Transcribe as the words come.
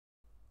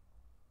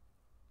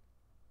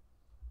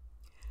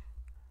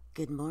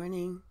Good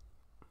morning.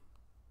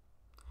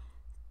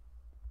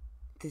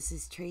 This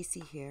is Tracy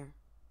here.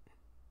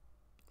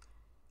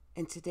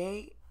 And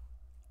today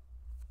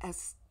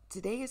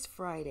is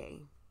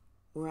Friday,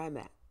 where I'm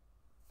at.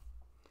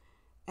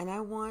 And I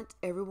want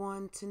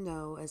everyone to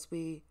know as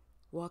we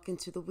walk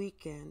into the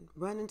weekend,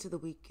 run into the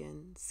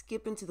weekend,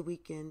 skip into the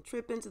weekend,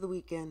 trip into the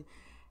weekend,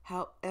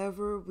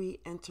 however we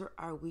enter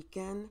our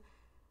weekend,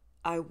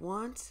 I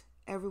want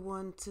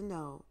everyone to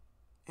know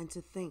and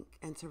to think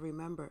and to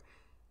remember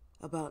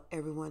about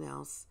everyone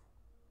else.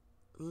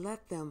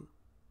 Let them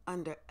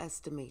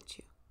underestimate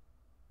you.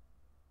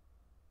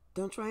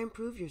 Don't try and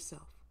prove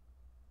yourself.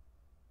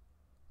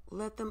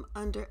 Let them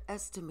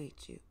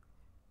underestimate you.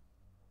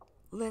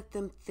 Let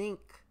them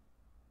think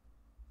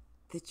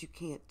that you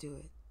can't do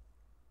it.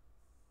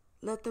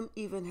 Let them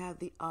even have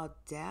the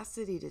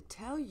audacity to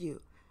tell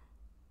you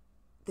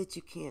that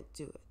you can't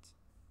do it.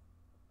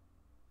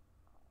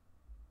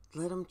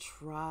 Let them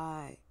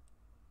try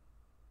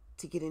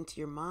to get into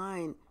your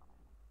mind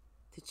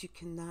that you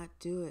cannot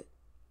do it.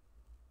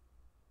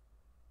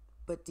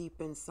 But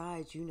deep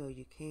inside, you know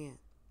you can.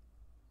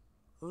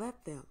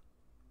 Let them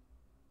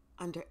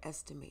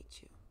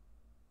underestimate you.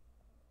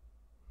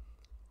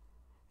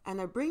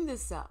 And I bring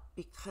this up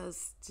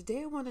because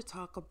today I want to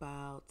talk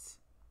about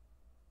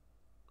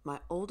my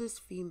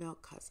oldest female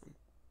cousin.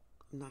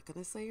 I'm not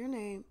going to say her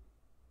name,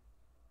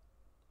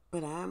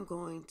 but I am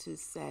going to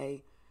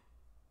say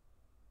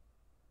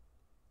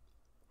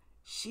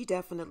she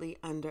definitely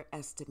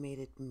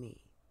underestimated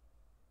me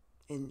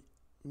in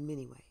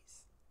many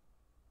ways.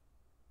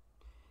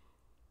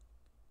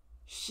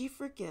 She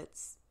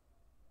forgets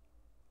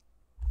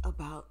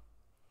about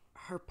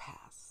her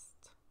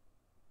past,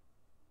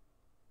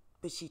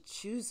 but she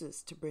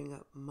chooses to bring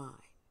up mine.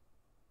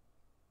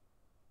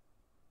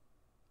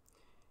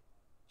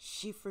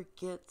 She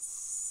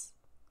forgets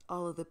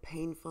all of the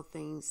painful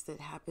things that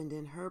happened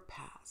in her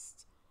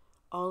past,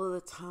 all of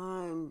the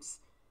times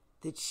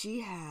that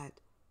she had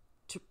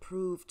to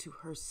prove to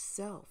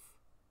herself,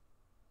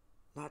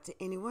 not to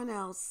anyone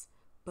else,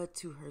 but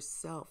to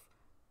herself,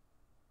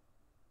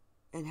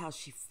 and how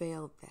she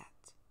failed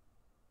that.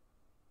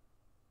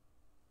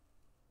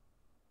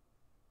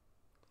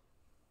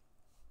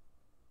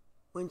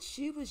 When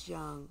she was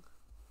young,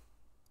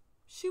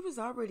 she was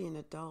already an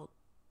adult,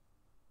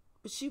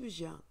 but she was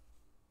young.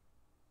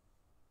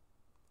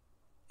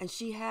 And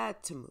she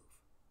had to move.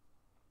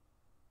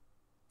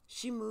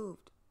 She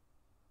moved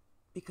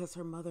because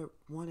her mother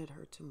wanted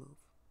her to move.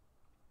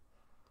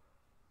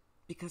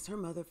 Because her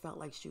mother felt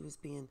like she was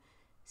being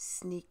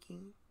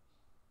sneaking,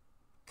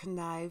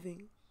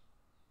 conniving,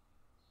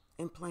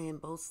 and playing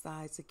both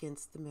sides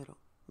against the middle,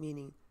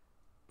 meaning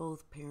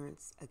both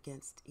parents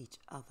against each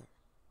other.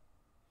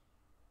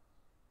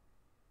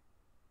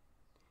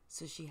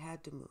 So she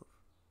had to move.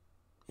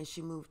 And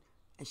she moved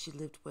and she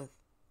lived with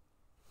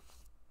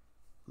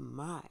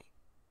my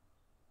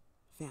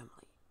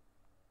family.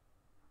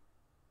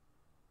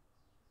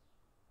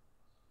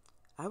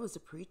 I was a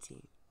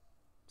preteen.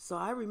 So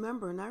I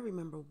remember, and I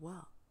remember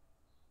well.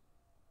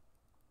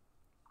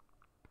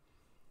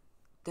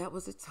 That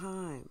was a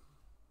time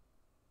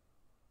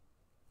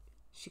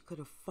she could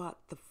have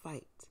fought the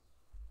fight.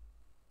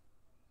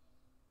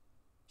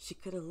 She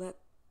could have let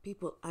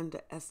people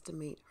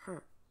underestimate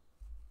her.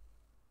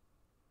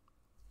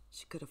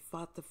 She could have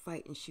fought the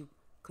fight and she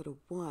could have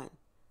won,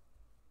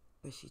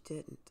 but she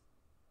didn't.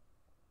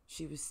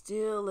 She was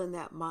still in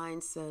that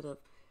mindset of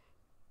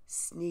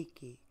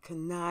sneaky,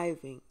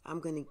 conniving.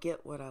 I'm going to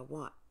get what I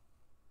want.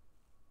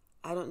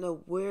 I don't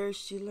know where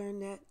she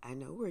learned that. I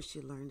know where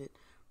she learned it,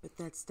 but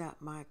that's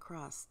not my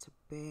cross to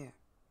bear.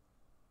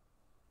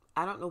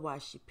 I don't know why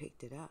she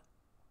picked it up,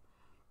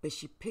 but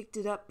she picked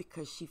it up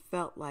because she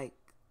felt like,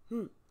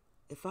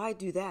 if I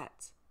do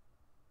that,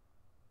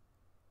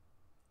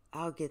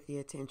 I'll get the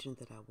attention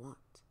that I want.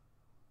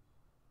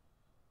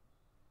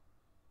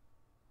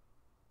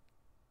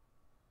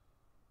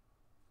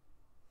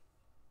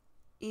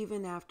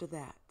 Even after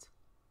that.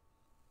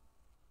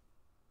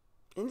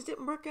 And it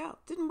didn't work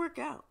out. Didn't work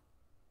out.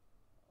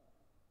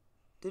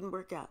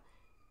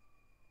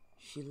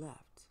 She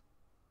left.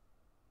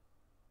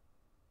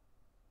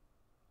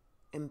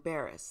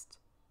 Embarrassed.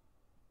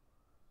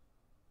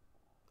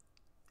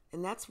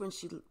 And that's when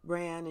she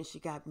ran and she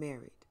got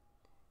married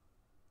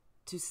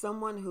to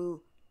someone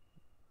who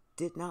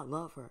did not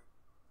love her.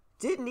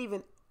 Didn't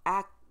even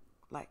act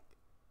like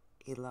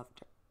he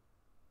loved her.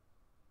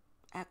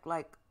 Act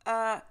like,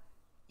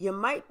 you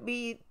might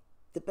be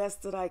the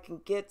best that I can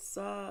get,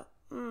 so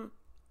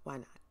why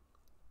not?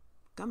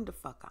 Come the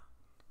fuck out.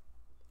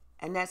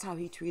 And that's how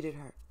he treated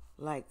her.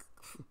 Like,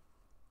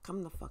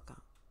 come the fuck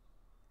out.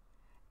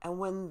 And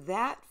when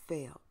that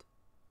failed,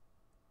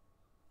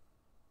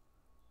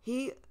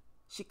 she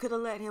could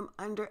have let him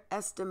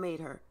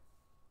underestimate her.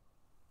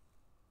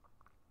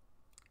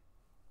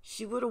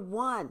 She would have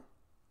won.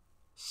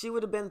 She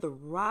would have been the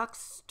rock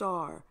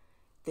star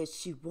that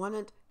she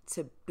wanted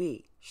to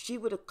be. She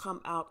would have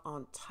come out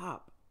on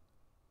top.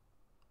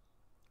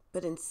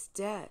 But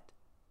instead,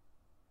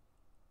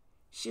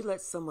 She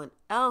let someone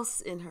else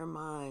in her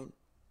mind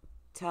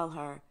tell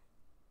her,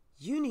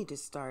 you need to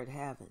start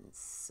having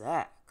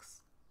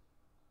sex,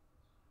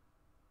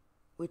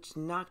 which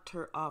knocked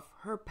her off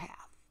her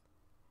path.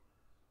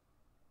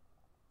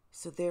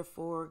 So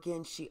therefore,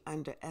 again, she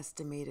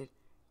underestimated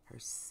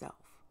herself.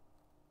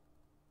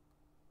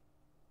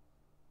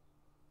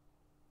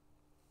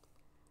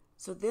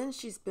 So then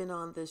she's been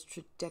on this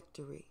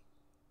trajectory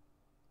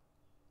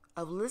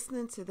of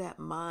listening to that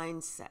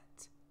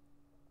mindset,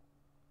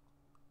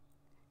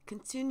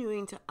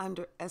 continuing to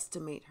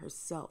underestimate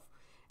herself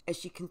as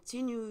she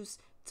continues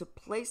to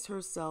place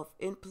herself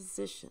in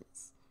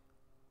positions,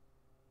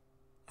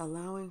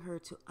 allowing her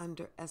to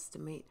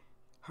underestimate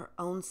her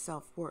own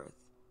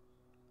self-worth,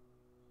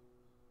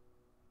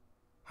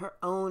 her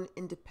own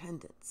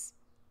independence,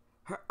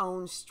 her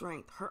own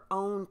strength, her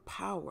own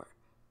power,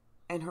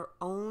 and her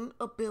own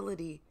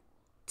ability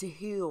to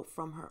heal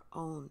from her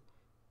own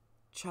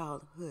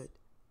childhood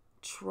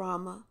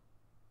trauma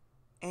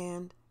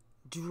and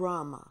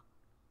drama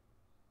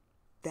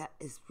that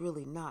is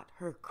really not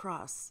her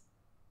cross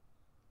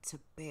to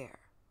bear.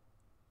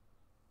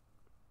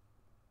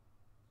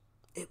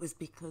 It was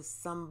because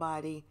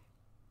somebody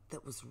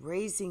that was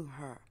raising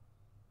her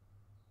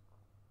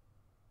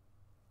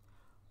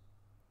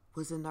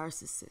was a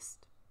narcissist.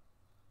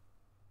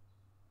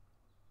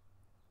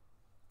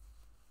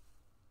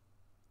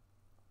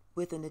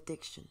 With an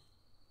addiction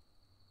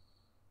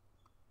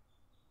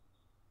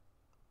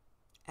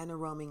and a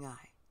roaming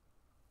eye.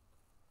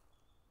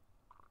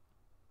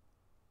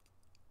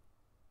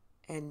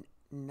 And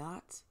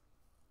not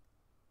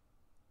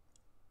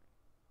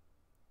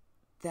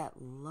that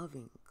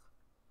loving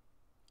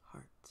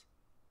heart.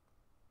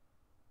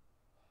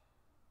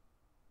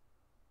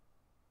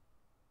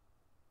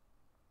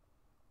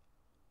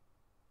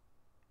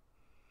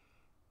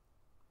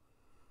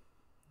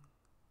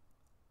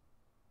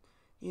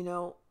 You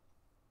know,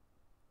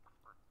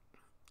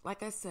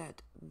 like I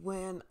said,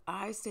 when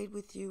I stayed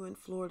with you in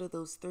Florida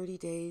those 30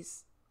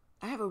 days,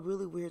 I have a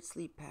really weird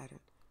sleep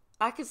pattern.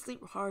 I could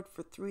sleep hard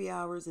for 3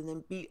 hours and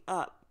then be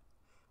up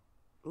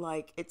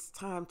like it's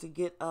time to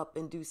get up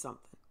and do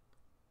something.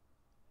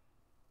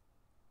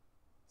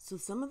 So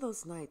some of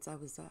those nights I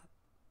was up.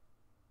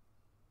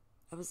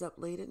 I was up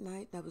late at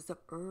night and I was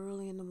up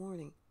early in the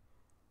morning.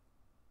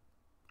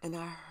 And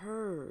I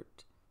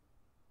heard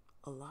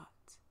a lot.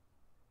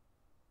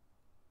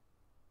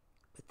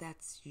 But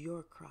that's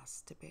your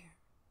cross to bear.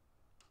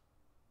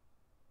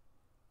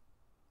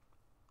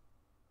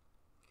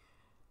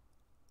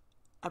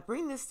 I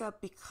bring this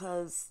up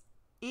because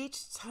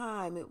each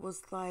time it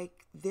was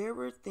like there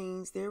were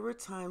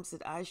times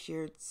that I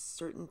shared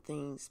certain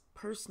things,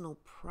 personal,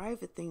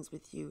 private things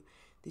with you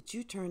that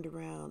you turned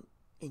around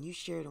and you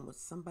shared them with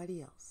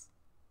somebody else.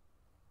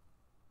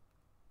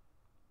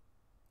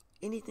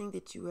 Anything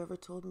that you ever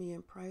told me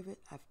in private,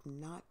 I've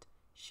not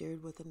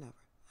shared with another.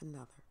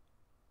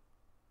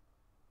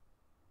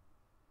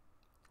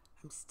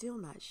 I'm still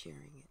not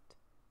sharing it.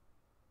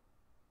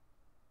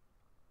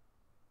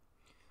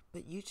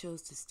 But you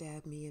chose to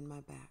stab me in my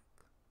back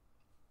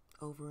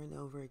over and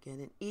over again.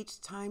 And each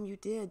time you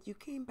did, you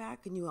came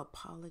back and you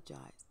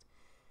apologized.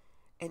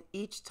 And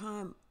each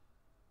time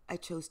I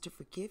chose to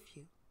forgive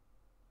you.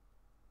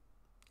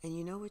 And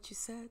you know what you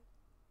said?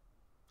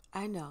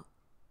 I know.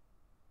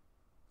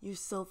 You're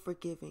so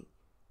forgiving.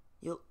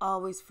 You'll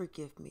always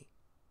forgive me.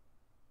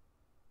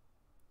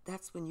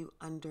 That's when you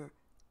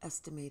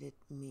underestimated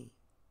me.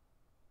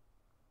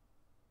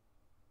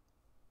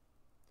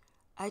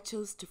 I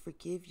chose to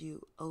forgive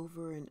you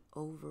over and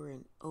over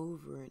and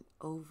over and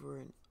over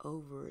and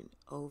over and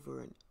over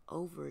and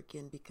over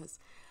again because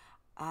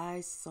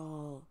I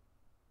saw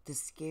the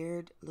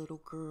scared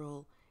little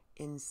girl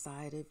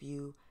inside of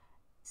you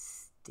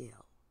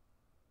still.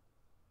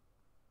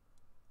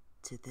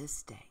 To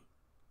this day.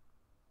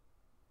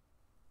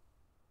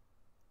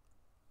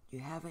 You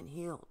haven't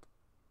healed.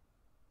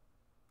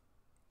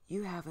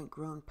 You haven't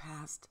grown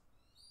past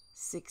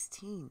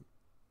 16.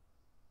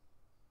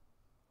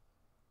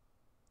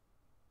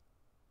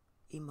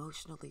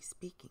 Emotionally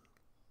speaking.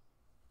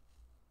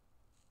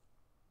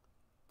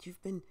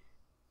 You've been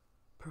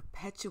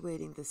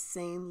perpetuating the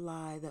same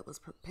lie that was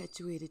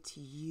perpetuated to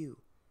you.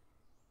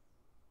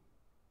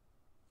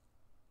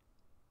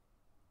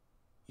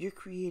 You're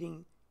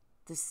creating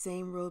the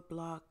same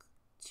roadblock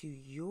to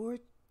your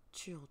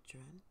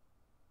children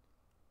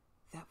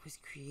that was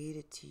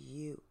created to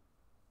you.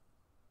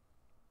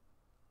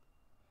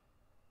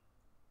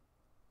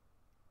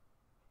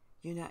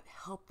 You're not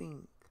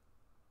helping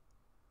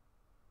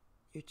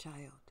your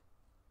child.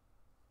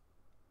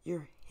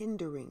 You're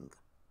hindering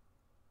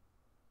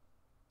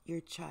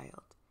your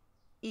child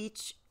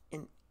each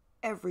and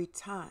every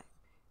time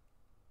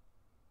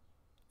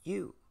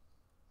you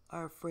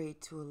are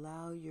afraid to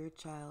allow your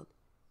child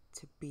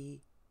to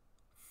be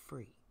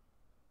free.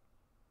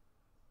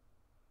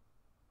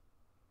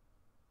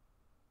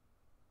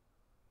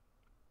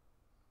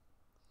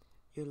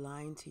 You're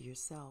lying to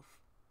yourself.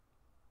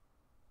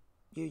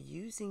 You're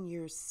using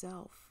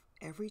yourself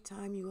every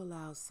time you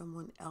allow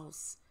someone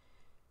else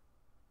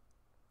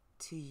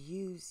to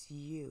use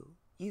you.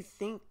 You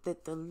think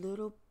that the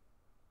little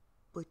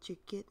what you're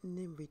getting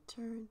in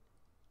return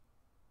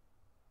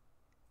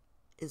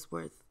is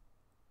worth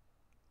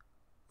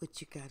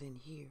what you got in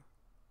here.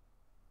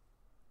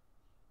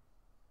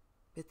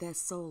 But that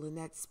soul and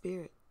that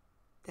spirit,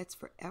 that's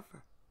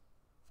forever.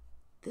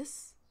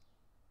 This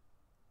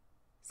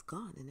is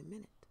gone in a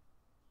minute.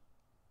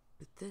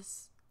 But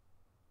this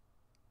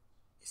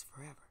is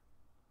forever.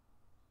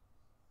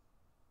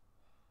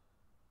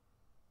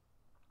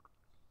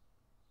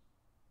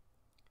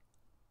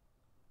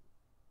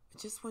 I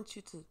just want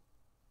you to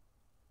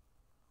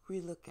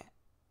relook at,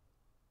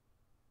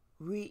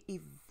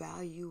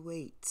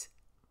 reevaluate,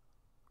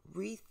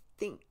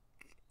 rethink,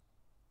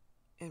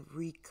 and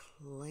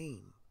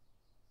reclaim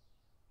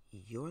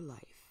your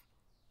life.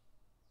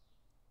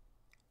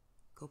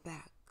 Go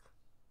back.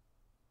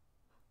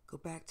 Go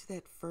back to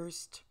that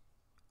first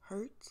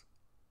hurt.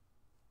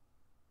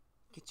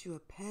 Get you a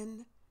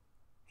pen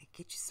and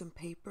get you some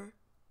paper.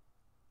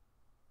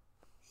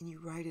 And you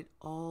write it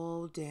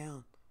all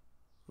down.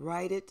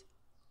 Write it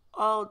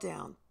all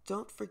down.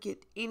 Don't forget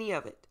any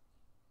of it.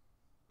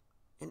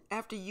 And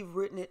after you've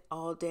written it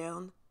all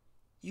down,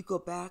 you go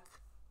back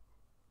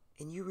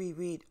and you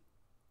reread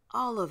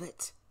all of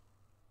it.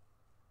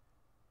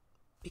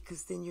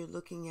 Because then you're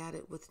looking at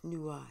it with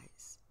new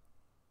eyes.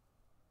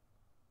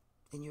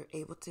 And you're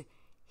able to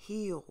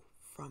heal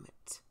from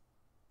it.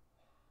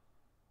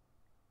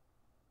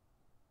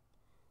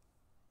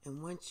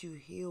 And once you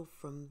heal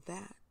from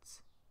that,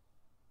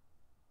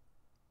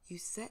 you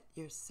set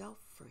yourself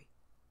free.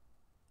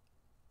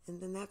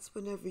 And then that's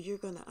whenever you're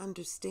going to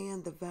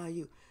understand the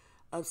value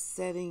of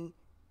setting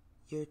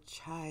your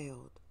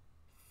child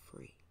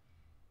free.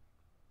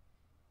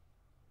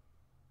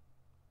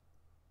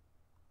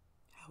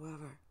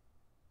 However,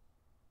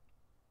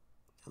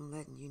 I'm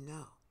letting you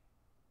know,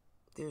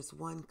 there's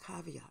one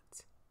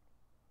caveat.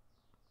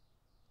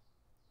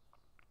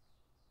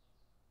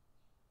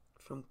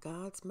 From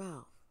God's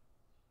mouth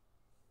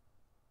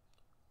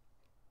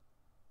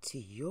to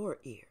your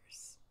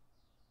ears.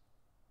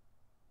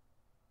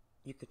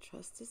 You can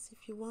trust us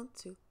if you want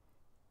to.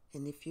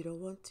 And if you don't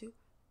want to,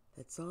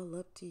 that's all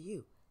up to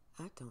you.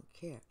 I don't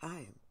care. I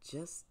am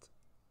just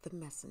the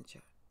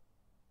messenger.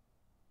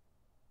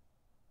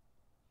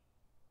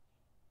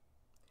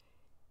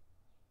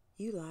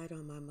 You lied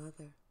on my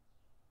mother.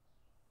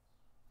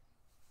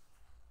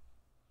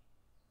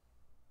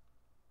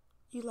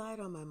 You lied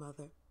on my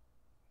mother.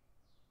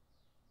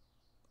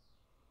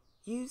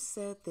 You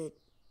said that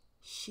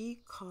she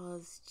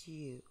caused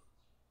you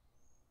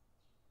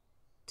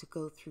to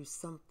go through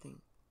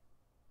something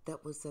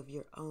that was of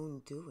your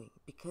own doing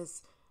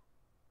because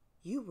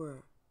you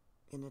were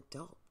an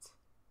adult.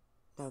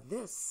 Now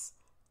this,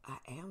 I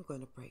am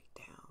going to break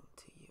down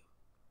to you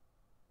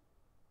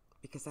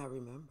because I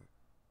remember.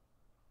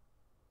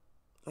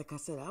 Like I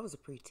said, I was a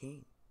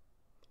preteen.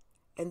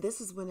 And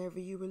this is whenever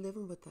you were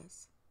living with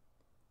us.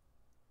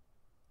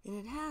 And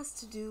it has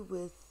to do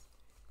with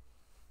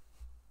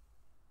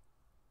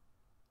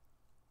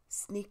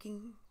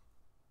sneaking,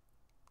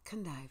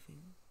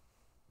 conniving,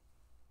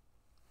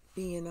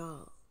 being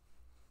all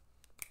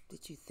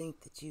that you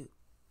think that you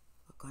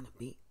are going to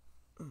be.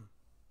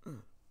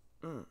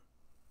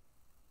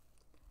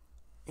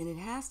 And it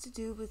has to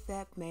do with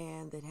that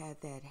man that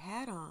had that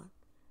hat on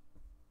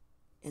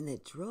and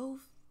that drove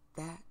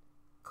that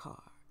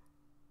car.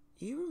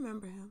 You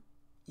remember him.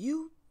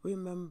 You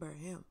remember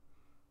him.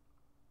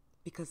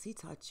 Because he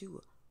taught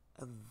you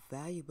a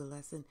valuable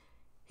lesson.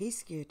 He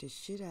scared the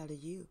shit out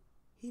of you.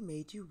 He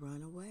made you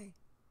run away.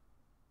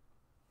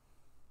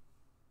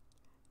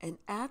 And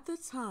at the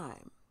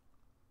time,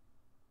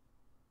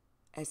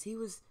 as he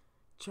was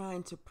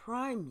trying to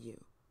prime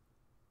you,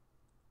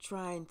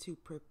 trying to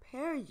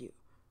prepare you,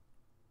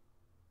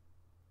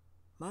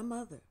 my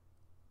mother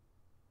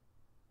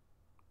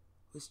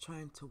was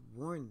trying to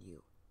warn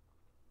you.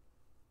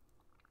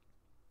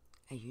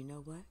 And you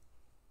know what?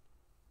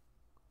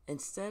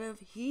 Instead of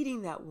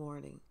heeding that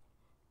warning,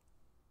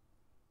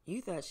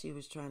 you thought she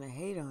was trying to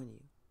hate on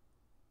you.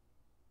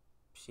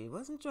 She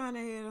wasn't trying to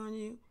hate on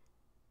you.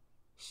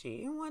 She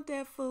didn't want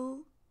that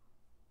food.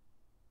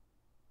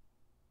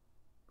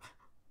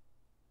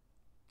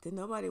 Didn't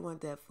nobody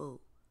want that food?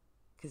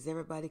 Because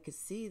everybody could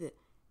see that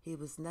he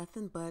was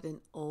nothing but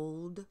an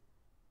old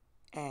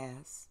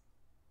ass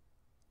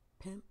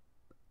pimp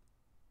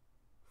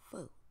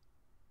fool.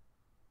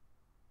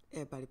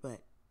 Everybody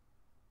but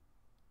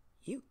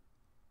you.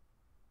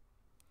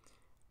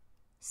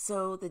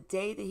 So the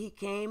day that he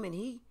came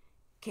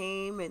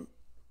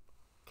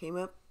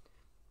up,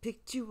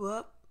 picked you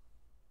up,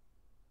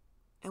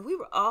 and we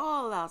were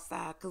all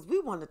outside because we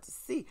wanted to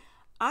see.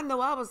 I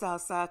know I was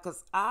outside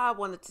because I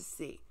wanted to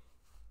see.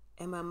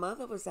 And my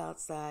mother was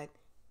outside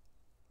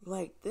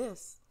like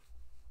this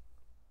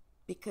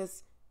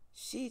because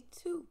she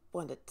too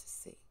wanted to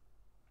see.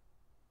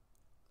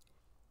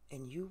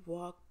 And you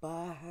walked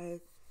by her,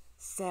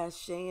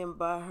 sashaying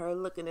by her,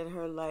 looking at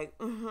her like,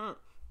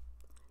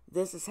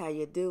 this is how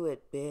you do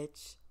it,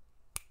 bitch.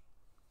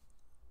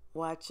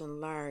 Watch and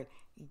learn.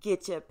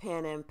 Get your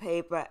pen and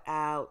paper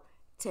out.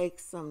 Take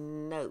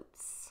some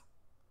notes.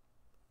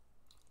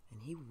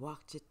 And he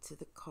walked you to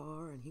the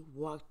car and he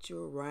walked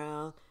you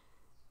around,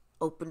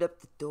 opened up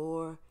the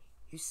door.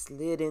 You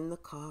slid in the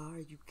car.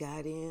 You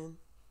got in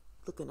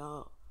looking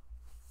all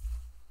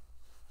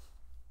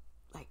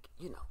like,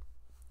 you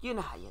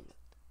know how you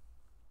looked.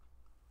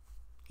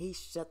 He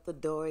shut the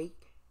door. He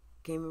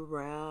came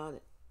around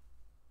and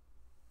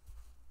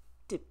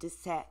tipped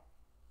his hat,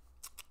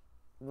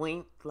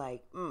 winked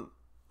like, I'm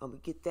going to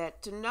get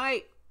that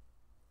tonight.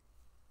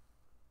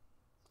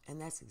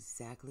 And that's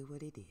exactly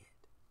what he did.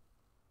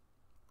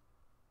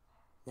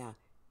 Now,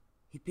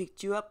 he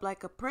picked you up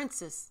like a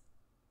princess.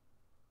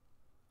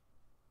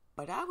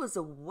 But I was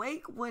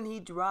awake when he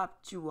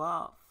dropped you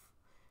off.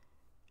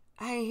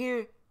 I ain't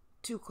hear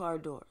 2 car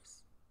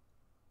doors.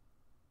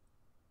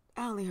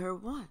 I only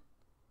heard 1.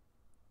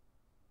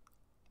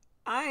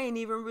 I ain't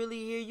even really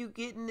hear you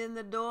getting in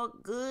the door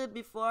good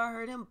before I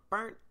heard him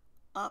burnt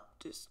up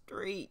the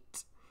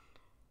street.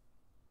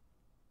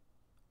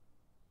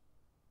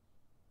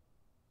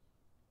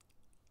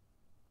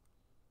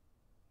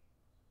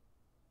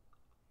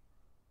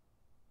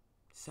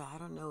 So I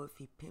don't know if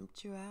he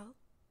pimped you out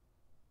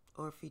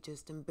or if he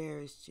just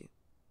embarrassed you.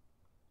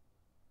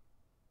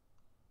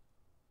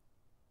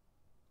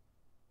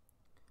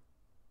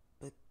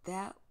 But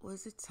that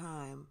was a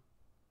time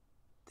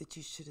that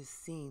you should have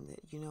seen that,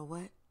 you know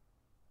what?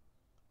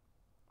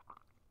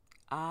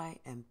 I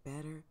am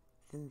better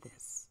than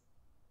this.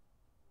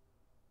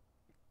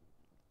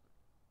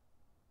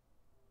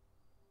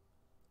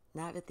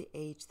 Not at the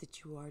age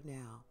that you are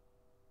now,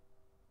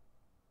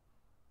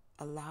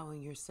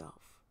 allowing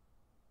yourself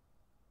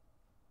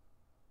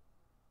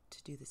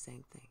to do the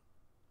same thing.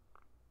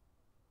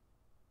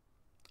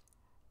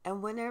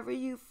 And whenever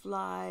you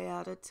fly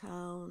out of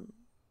town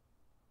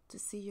to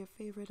see your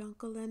favorite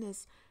uncle and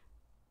his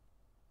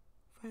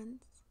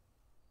friends,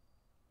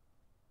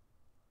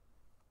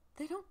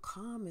 they don't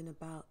comment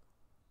about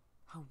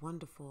how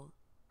wonderful,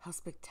 how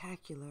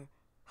spectacular,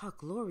 how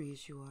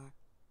glorious you are.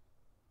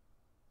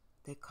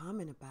 They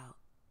comment about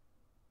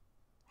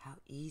how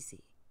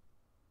easy,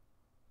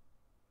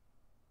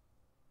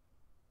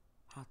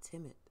 how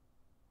timid,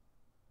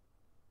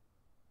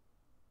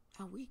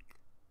 how weak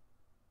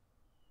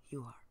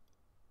you are.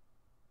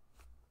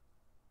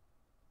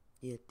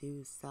 You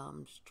do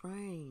something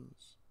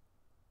strange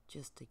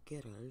just to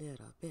get a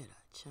little bit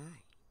of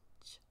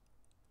change.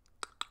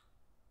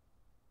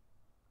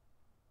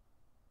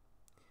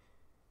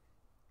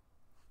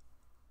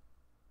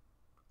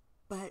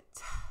 But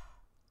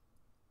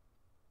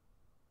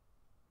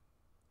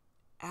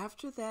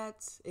after that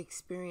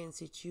experience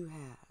that you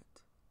had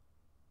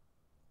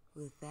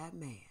with that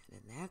man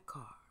in that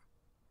car,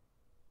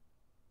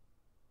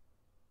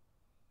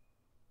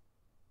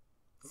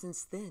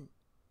 since then,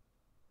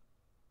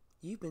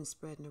 you've been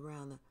spreading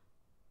around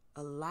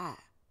a lie,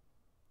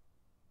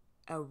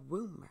 a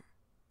rumor,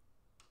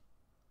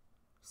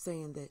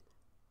 saying that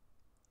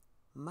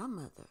my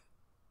mother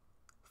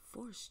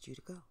forced you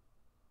to go.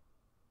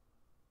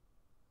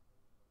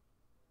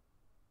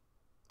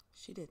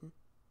 She didn't.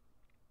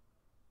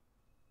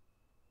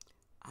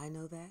 I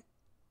know that.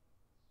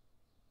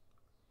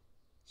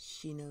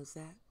 She knows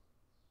that.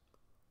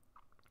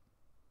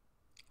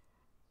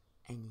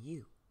 And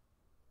you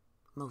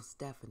most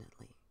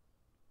definitely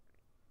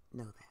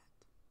know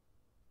that.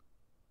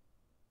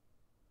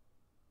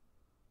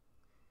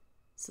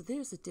 So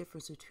there's a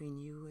difference between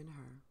you and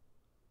her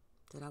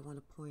that I want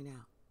to point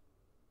out.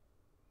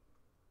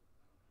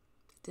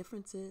 The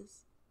difference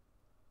is,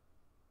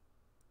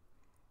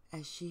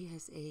 as she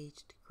has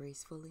aged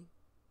gracefully,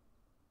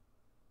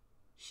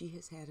 she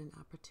has had an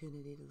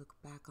opportunity to look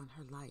back on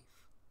her life.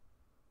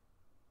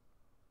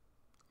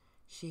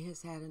 She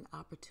has had an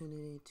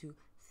opportunity to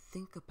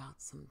think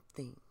about some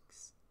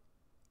things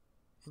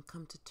and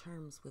come to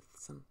terms with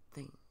some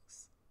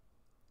things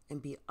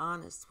and be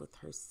honest with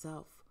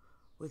herself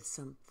with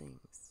some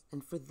things.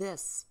 And for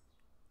this,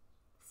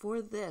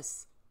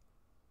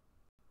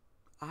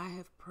 I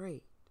have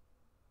prayed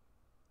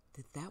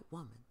that that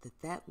woman,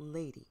 that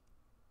lady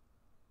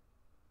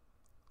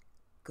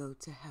go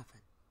to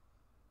heaven.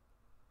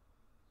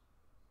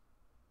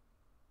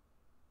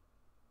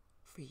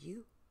 For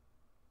you.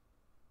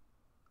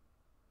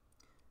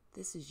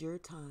 This is your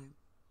time.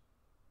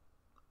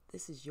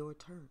 This is your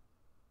turn.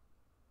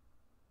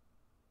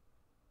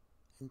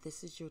 And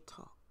this is your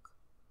talk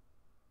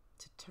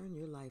to turn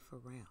your life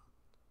around.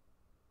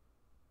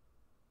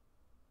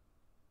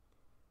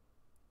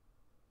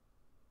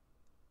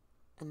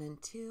 And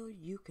until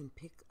you can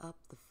pick up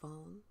the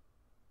phone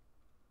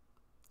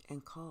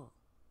and call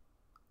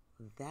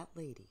that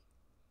lady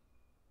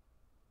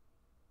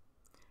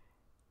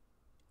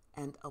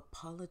and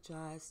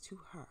apologize to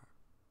her,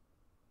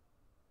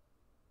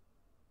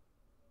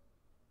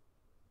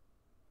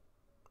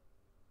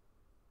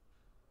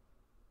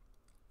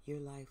 your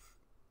life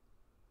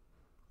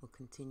will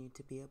continue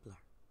to be a blur.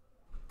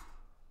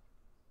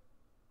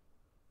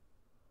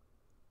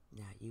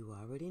 Now, you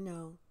already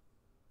know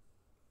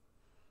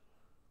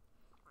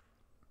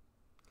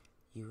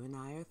You and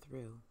I are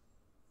through.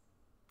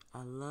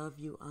 I love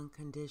you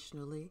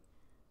unconditionally.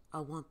 I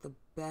want the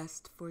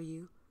best for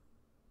you.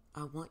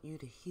 I want you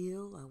to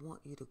heal. I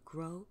want you to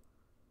grow.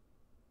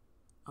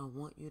 I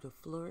want you to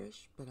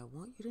flourish, but I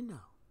want you to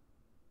know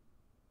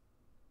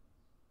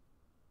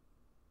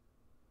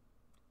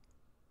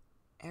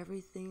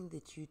everything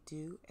that you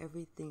do,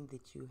 everything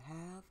that you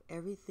have,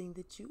 everything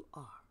that you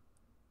are,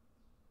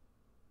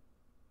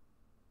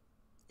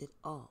 it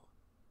all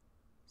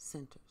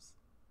centers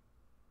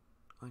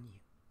on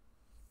you.